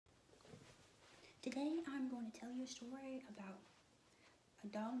Today I'm going to tell you a story about a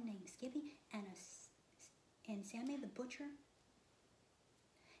dog named Skippy and Sammy the Butcher.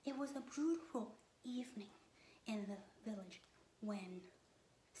 It was a beautiful evening in the village when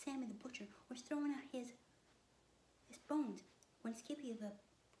Sammy the Butcher was throwing out his bones when Skippy the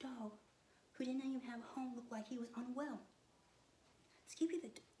dog, who didn't even have a home, looked like he was unwell. Skippy the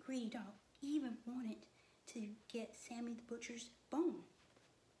greedy dog even wanted to get Sammy the Butcher's bone.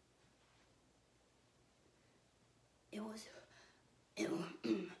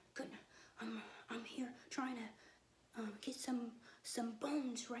 Good. I'm here trying to get some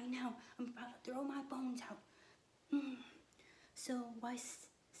bones right now. I'm about to throw my bones out. So while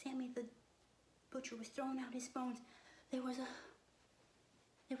Sammy the Butcher was throwing out his bones, there was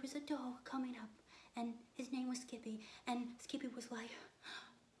a dog coming up, and his name was Skippy. And Skippy was like,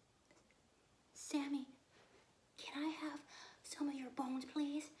 "Sammy, can I have some of your bones,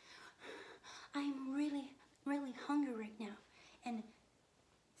 please? I'm really hungry right now." And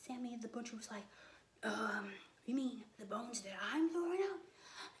Sammy the Butcher was like, "You mean the bones that I'm throwing out?"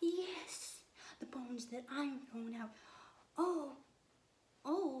 "Yes, the bones that I'm throwing out." Oh,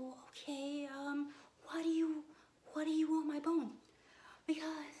 okay. Why do you want my bone?"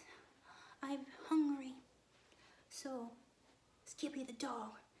 "Because I'm hungry." So Skippy the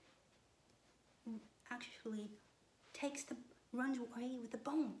dog actually runs away with the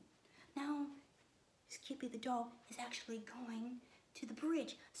bone. Now Skippy the dog is actually going to the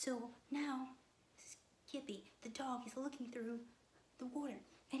bridge. So now Skippy the dog is looking through the water,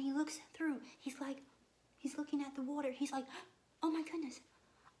 and he looks through. He's looking at the water. He's like, "Oh my goodness,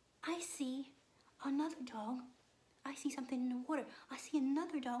 I see another dog. I see something in the water. I see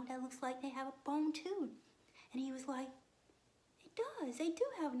another dog that looks like they have a bone too." And he was like, "It does. They do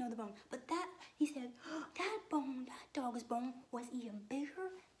have another bone." But he said, that dog's bone was even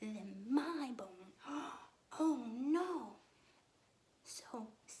bigger than my bone. Oh no. So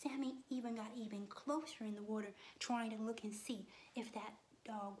Sammy got even closer in the water, trying to look and see if that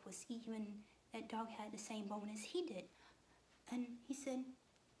dog had the same bone as he did. And he said,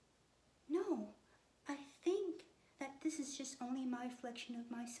 "No, I think that this is just only my reflection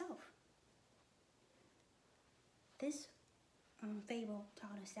of myself." This fable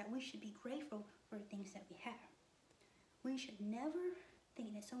taught us that we should be grateful for the things that we have. We should never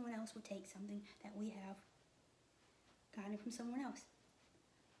think that someone else will take something that we have gotten from someone else.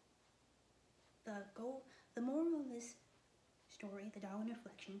 The moral of this story, the Darwin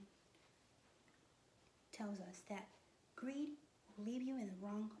reflection, tells us that greed will lead you in the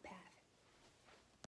wrong path.